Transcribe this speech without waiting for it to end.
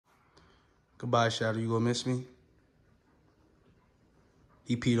Goodbye, Shadow. You gonna miss me?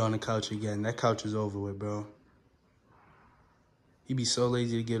 He peed on the couch again. That couch is over with, bro. He be so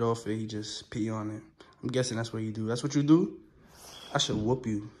lazy to get off it, he just pee on it. I'm guessing that's what you do. That's what you do? I should whoop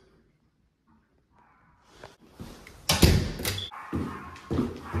you.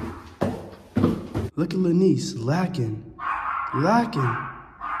 Look at Lanice, lacking. All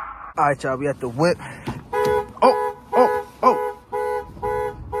right, y'all, we at the whip. Oh.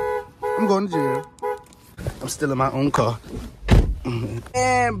 I'm going to jail. I'm still in my own car.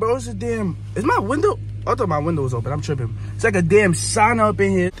 Damn, bro, it's a damn... Is my window... I thought my window was open. I'm tripping. It's like a damn sign up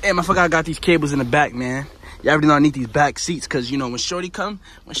in here. Damn, I forgot I got these cables in the back, man. Y'all already know I need these back seats because, you know, when Shorty come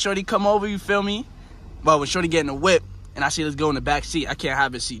over, you feel me? Well, when Shorty get in the whip and I see let's go in the back seat, I can't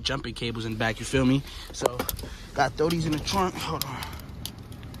have it seat jumping cables in the back, you feel me? So, gotta throw these in the trunk. Hold on.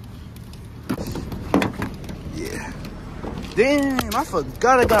 Yeah. Damn, I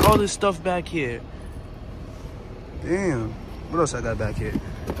forgot I got all this stuff back here. Damn. What else I got back here?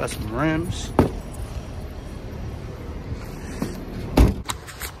 Got some rims.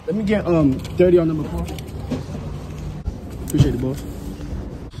 Let me get 30 on number 4. Appreciate it, boss.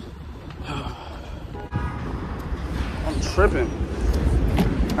 I'm tripping.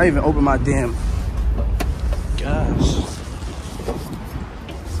 I didn't even open my damn gas.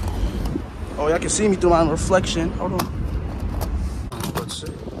 Oh, y'all can see me through my reflection. Hold on. What's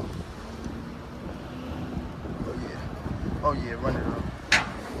it? Oh yeah, run it up.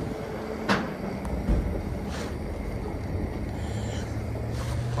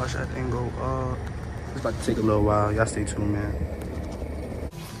 Watch that thing go up. It's about to take a little while. Y'all stay tuned, man.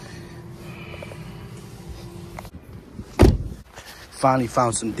 Finally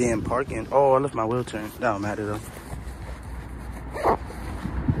found some damn parking. Oh, I left my wheel turned. That don't matter though.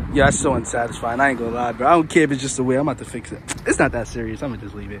 Yeah, that's so unsatisfying. I ain't gonna lie, bro. I don't care if it's just the way. I'm about to fix it. It's not that serious. I'm gonna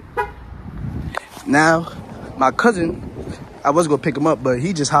just leave it. Now, my cousin, I was gonna pick him up, but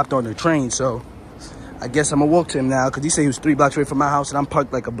he just hopped on the train, so I guess I'm gonna walk to him now because he said he was 3 blocks away from my house and I'm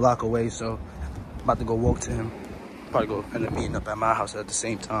parked like a block away, so I'm about to go walk to him. Probably go end up meeting up at my house at the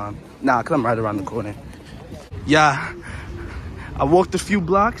same time. Nah, because I'm right around the corner. Yeah, I walked a few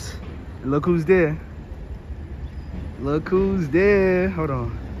blocks and look who's there. Look who's there. Hold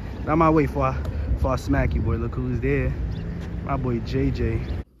on. Not my way before I smack you, boy. Look who's there. My boy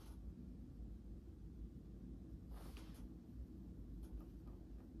JJ.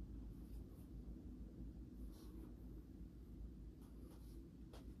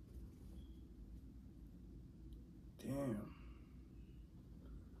 Damn.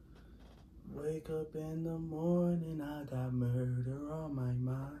 Wake up in the morning, I got murder on my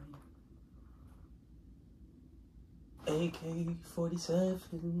mind.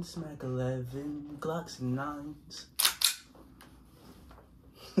 AK-47, smack 11, Glocks and 9s.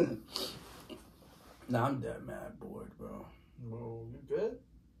 Nah, I'm that mad bored, bro. Bro, you good?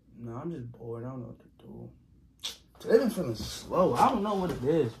 Nah, I'm just bored. I don't know what to do. Today been feeling slow. I don't know what it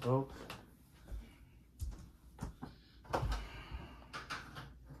is, bro.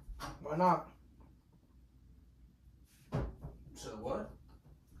 Why not? So what?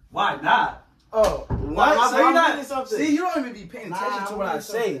 Why not? Oh, what? So I'm not, reading something. See, you don't even be paying attention to what I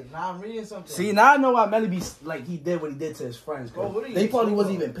say. Nah, I'm reading something. See, now I know why Melly be like he did what he did to his friends. Bro, what are you they probably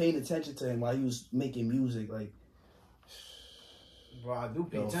wasn't even paying attention to him while he was making music. Like, bro, I do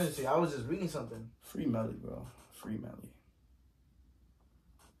pay attention to you. I was just reading something. Free Melly, bro. Free Melly.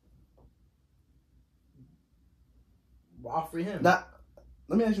 Well, I'll free him. Now,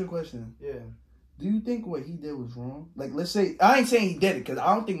 let me ask you a question. Yeah. Do you think what he did was wrong? Like, let's say, I ain't saying he did it, because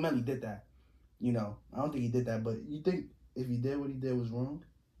I don't think Melly did that. You know, I don't think he did that, but you think if he did what he did was wrong?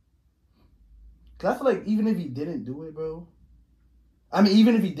 Because I feel like even if he didn't do it, bro, I mean,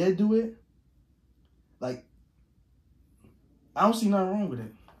 even if he did do it, like, I don't see nothing wrong with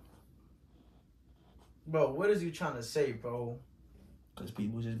it. Bro, what is you trying to say, bro? Because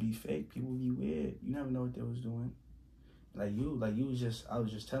people just be fake. People be weird. You never know what they was doing. Like you was just, I was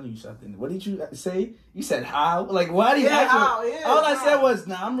just telling you something. What did you say? You said how? Like, why do you how? Yeah, all I said was,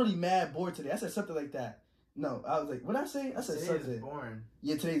 nah, I'm really mad bored today. I said something like that. No, I was like, what did I say? I said today something. Is boring.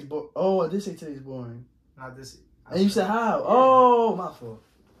 Yeah, today's boring. Oh, I did say today's boring. Not this. And you said how? Yeah. Oh, my fault.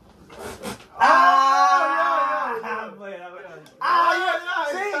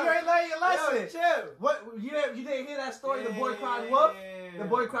 See, you ain't learning your lesson. Yo, chill. What, you didn't hear that story? The boy cried wolf? The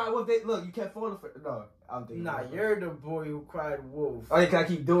boy cried wolf. Look, you kept falling for it. No, I don't think. Nah, you're the boy who cried wolf. Oh, yeah, can I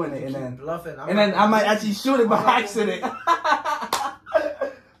keep doing it? You and keep then bluffing. And then I might actually shoot it by accident. My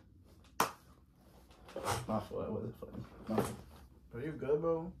fault. That wasn't funny. My fault. Bro, you good,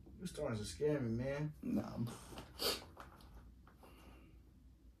 bro? You starting to scare me, man. Nah.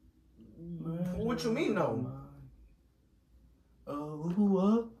 What you mean, though?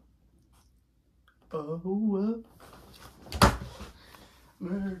 Oh,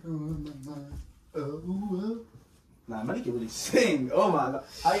 murder on my mind. Oh, nah, Melly can really sing. Oh my god.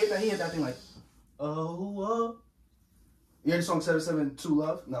 How you hit that thing like, oh. You heard the song 772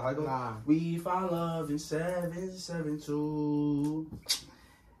 Love? No, I go. Nah. We found love in 772.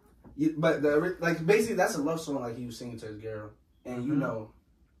 But basically that's a love song like he was singing to his girl, and you know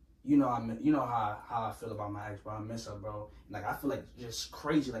how I feel about my ex, bro. I miss her, bro. Like I feel like just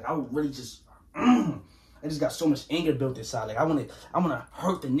crazy. Like I would really just. I just got so much anger built inside. Like I wanna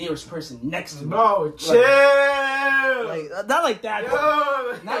hurt the nearest person next to me. Bro, chill. Like not like that, Yo.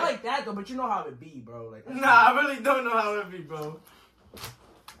 not like that though. But you know how it be, bro. Like Nah, I really don't know how it be, bro.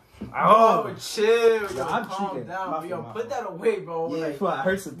 Oh, chill. Yo, I'm calm cheating. down. Yo, put that away, bro. Yeah, like, before I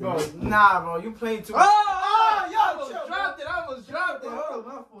hurt something. bro, nah, bro. You playing too much. Yo, I almost dropped it. Hold on,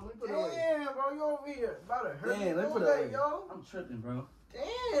 my fault. Let me put it away. Damn, bro. You over here about to hurt me. Damn, let me put it away. Yo. I'm tripping, bro.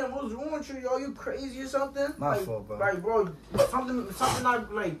 Damn, what's wrong with you, yo? You crazy or something? My fault, bro. Like, bro, something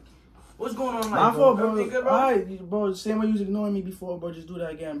not like. What's going on, like, My fault, bro. Everything good, bro? Alright, bro. Same way you was ignoring me before, bro. Just do that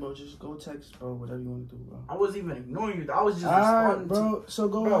again, bro. Just go text, bro. Whatever you want to do, bro. I wasn't even ignoring you. I was just Alright, responding bro. So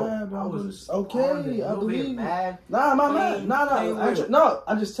go ahead, bro. I was okay, I believe you. mad. Nah, I'm not Plain- mad. plain Nah. real. No,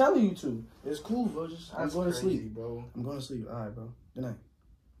 I'm just telling you to. It's cool, bro. I'm That's going to crazy, sleep, bro. I'm going to sleep. Alright, bro. Good night.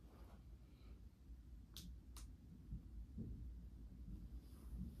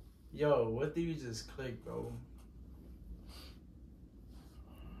 Yo, what did you just click, bro?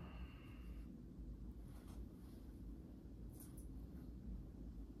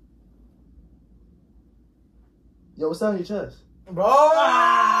 Yo, what's on your chest? Bro!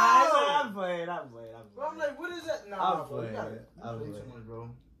 I'm playing. Bro, I'm like, what is that? Nah, I'm bro, playing. you I'm play playing. too much, bro.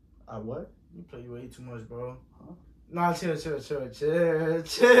 What? You play way too much, bro. Huh? Nah, chill. Oh, Chill.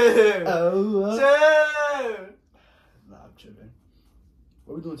 Nah, I'm tripping.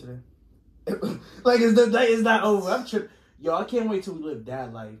 What we doing today? Like, it's the day is not over. I'm tripping. Yo, I can't wait till we live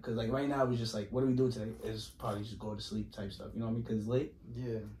that life. Because, like, right now, we just, like, what are we doing today? It's probably just going to sleep type stuff. You know what I mean? Because it's late.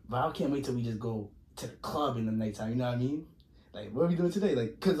 Yeah. But I can't wait till we just go to the club in the nighttime. You know what I mean? Like, what are we doing today?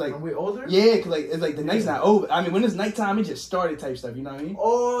 Like, because, like... Are we older? Yeah, because, like, it's like the night's not over. I mean, when it's nighttime, it just started type stuff. You know what I mean?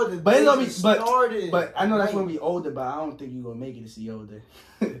 Oh, the But it's gonna be... days started. But I know that's Right. when we older, but I don't think you're going to make it to see older.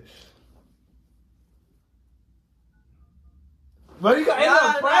 But you got...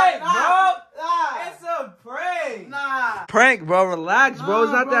 It's a prank, bro! Nah. It's a prank! Nah. Prank, bro. Relax, bro.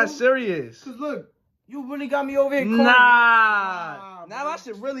 It's Nah, not that bro. serious. Cause look, you really got me over here. Nah. Now I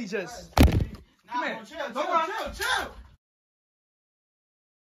should really just... Nah, Come here. chill.